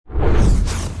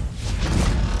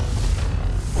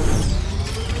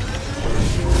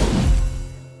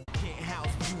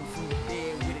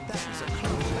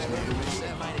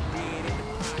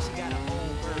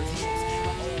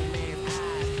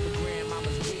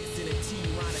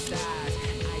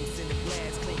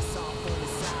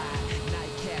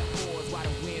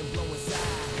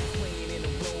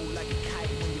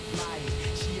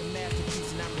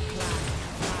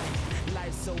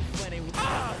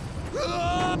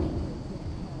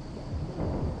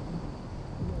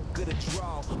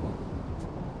draw.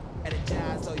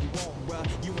 Energize all you want,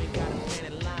 bruh. You ain't got a plan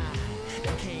in line.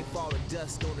 That can't fall to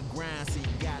dust on the grind, so you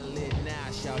gotta live now.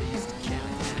 Shawty used to count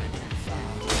down. 5,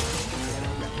 4, and I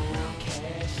wrap around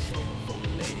cash for the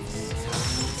ladies.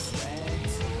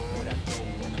 Swags, what I go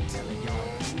when I'm telling y'all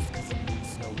these, 'cause it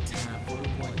leaves no time for the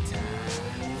one time.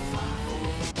 5,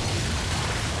 4.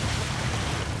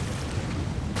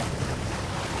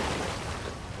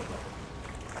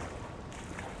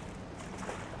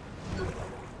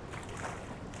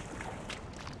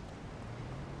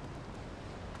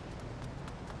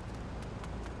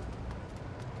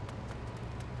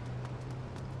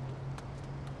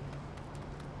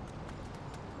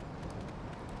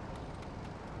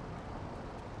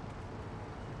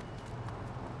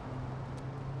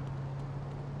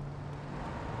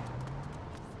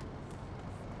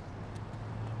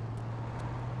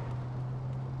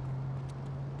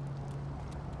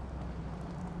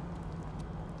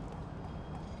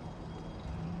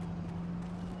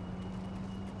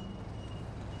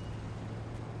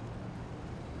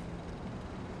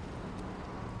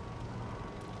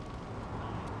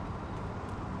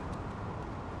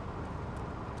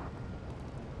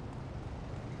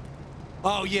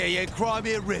 Oh, yeah,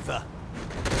 Crimea River.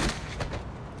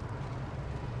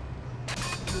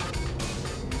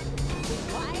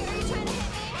 Why are you trying to hit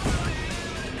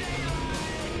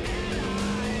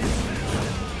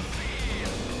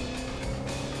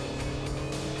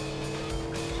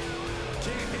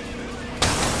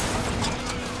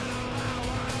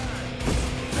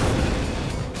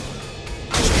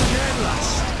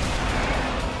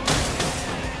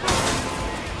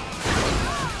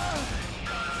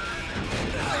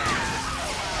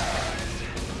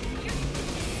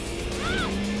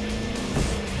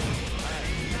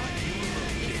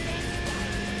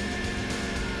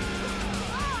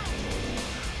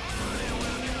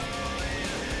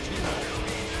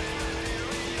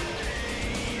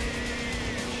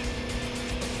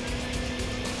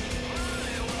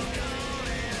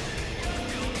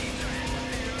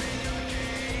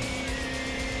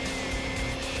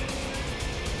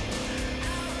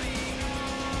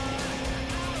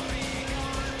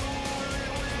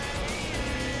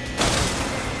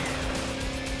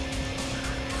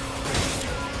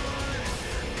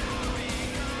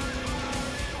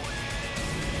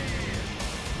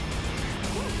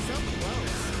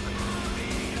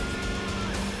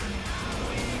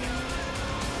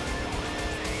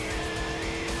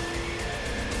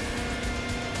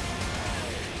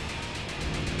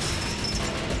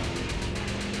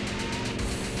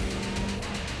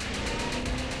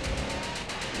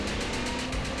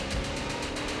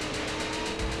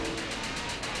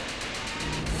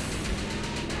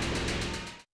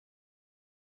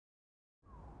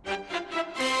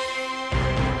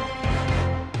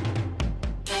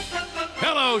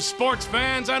Hello, sports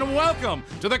fans, and welcome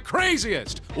to the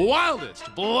craziest,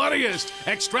 wildest, bloodiest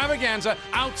extravaganza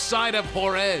outside of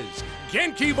Juarez,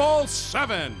 Genki Bowl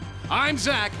 7. I'm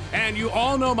Zach, and you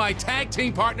all know my tag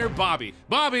team partner, Bobby.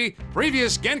 Bobby,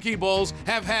 previous Genki Bowls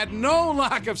have had no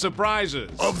lack of surprises.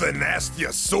 Of the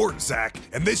nastiest sort, Zach,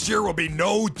 and this year will be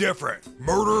no different.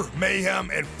 Murder, mayhem,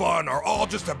 and fun are all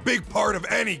just a big part of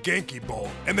any Genki Bowl,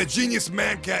 and the Genius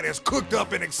Mancat has cooked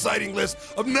up an exciting list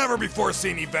of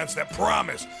never-before-seen events that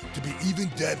promise to be even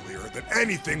deadlier than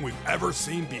anything we've ever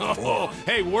seen before. Oh,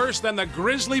 hey, worse than the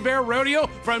Grizzly Bear Rodeo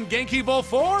from Genki Bowl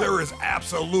 4? There is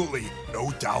absolutely no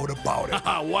doubt about it.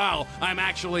 Wow, I'm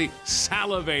actually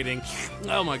salivating.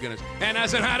 Oh my goodness. And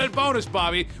as an added bonus,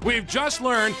 Bobby, we've just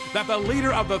learned that the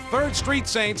leader of the 3rd Street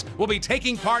Saints will be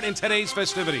taking part in today's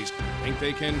festivities. Think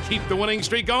they can keep the winning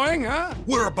streak going, huh?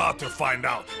 We're about to find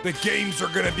out. The games are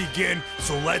gonna begin,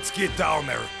 so let's get down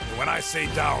there. And when I say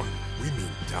down, we mean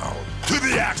down. To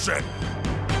the action!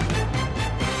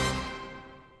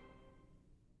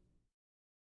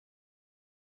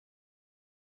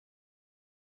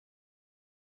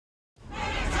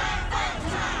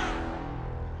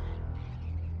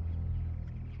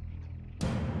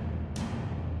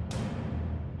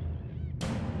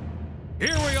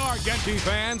 Here we are, Genki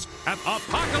fans, at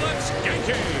Apocalypse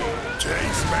Genki!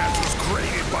 Today's match was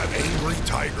created by the Angry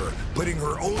Tiger, putting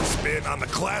her own spin on the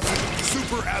classic,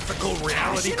 super ethical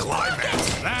reality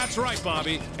climax. That's right,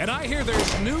 Bobby. And I hear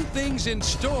there's new things in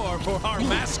store for our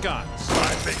mascots.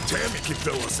 I think Tammy can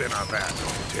fill us in on that.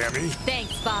 Tammy?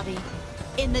 Thanks, Bobby.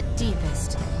 In the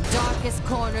deepest, darkest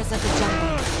corners of the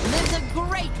jungle lives a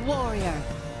great warrior,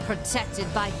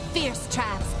 protected by fierce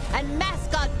traps and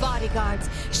mascot bodyguards.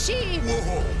 She...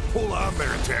 Whoa, hold on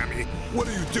there, Tammy. What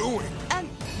are you doing?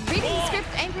 Reading the script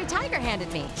Angry Tiger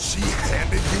handed me. She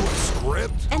handed you a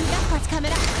script? And that's what's coming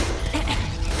up.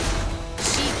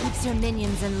 She keeps fiercer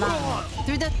minions in line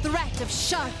through the threat of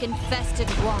shark-infested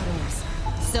waters.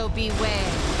 So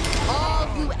beware, all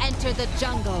who enter the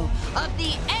jungle of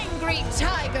the Angry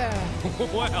Tiger.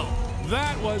 Well,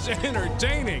 that was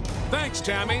entertaining. Thanks,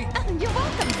 Tammy. You're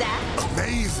welcome, Zach.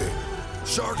 Amazing!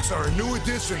 Sharks are a new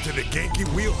addition to the Genki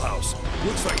wheelhouse.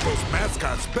 Looks like those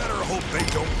mascots better hope they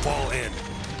don't fall in.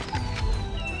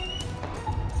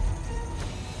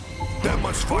 That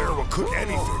much fire will cook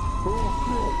anything.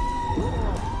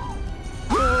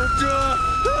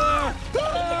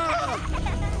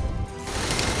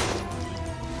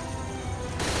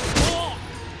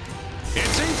 It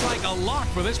seems like a lot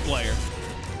for this player.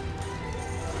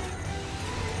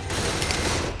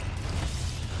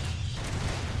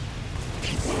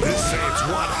 This Saint's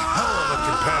one hell of a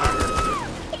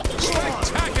competitor.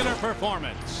 Spectacular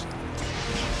performance.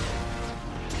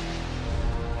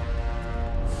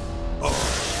 Oh,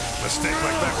 a mistake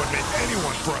like that would make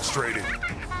anyone frustrated.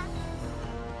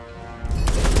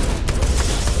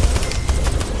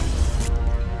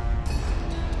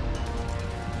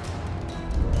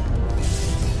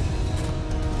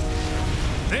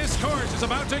 This course is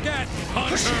about to get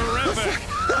terrific.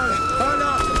 Oh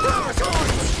no!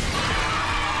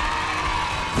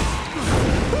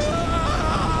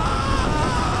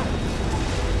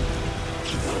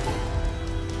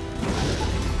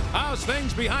 How's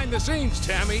things behind the scenes,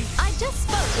 Tammy? I just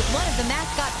spoke with one of the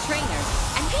mascot trainers,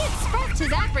 and he expressed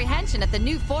his apprehension at the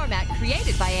new format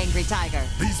created by Angry Tiger.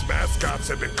 These mascots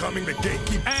have been coming to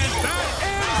Genki. And that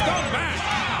is the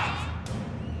match!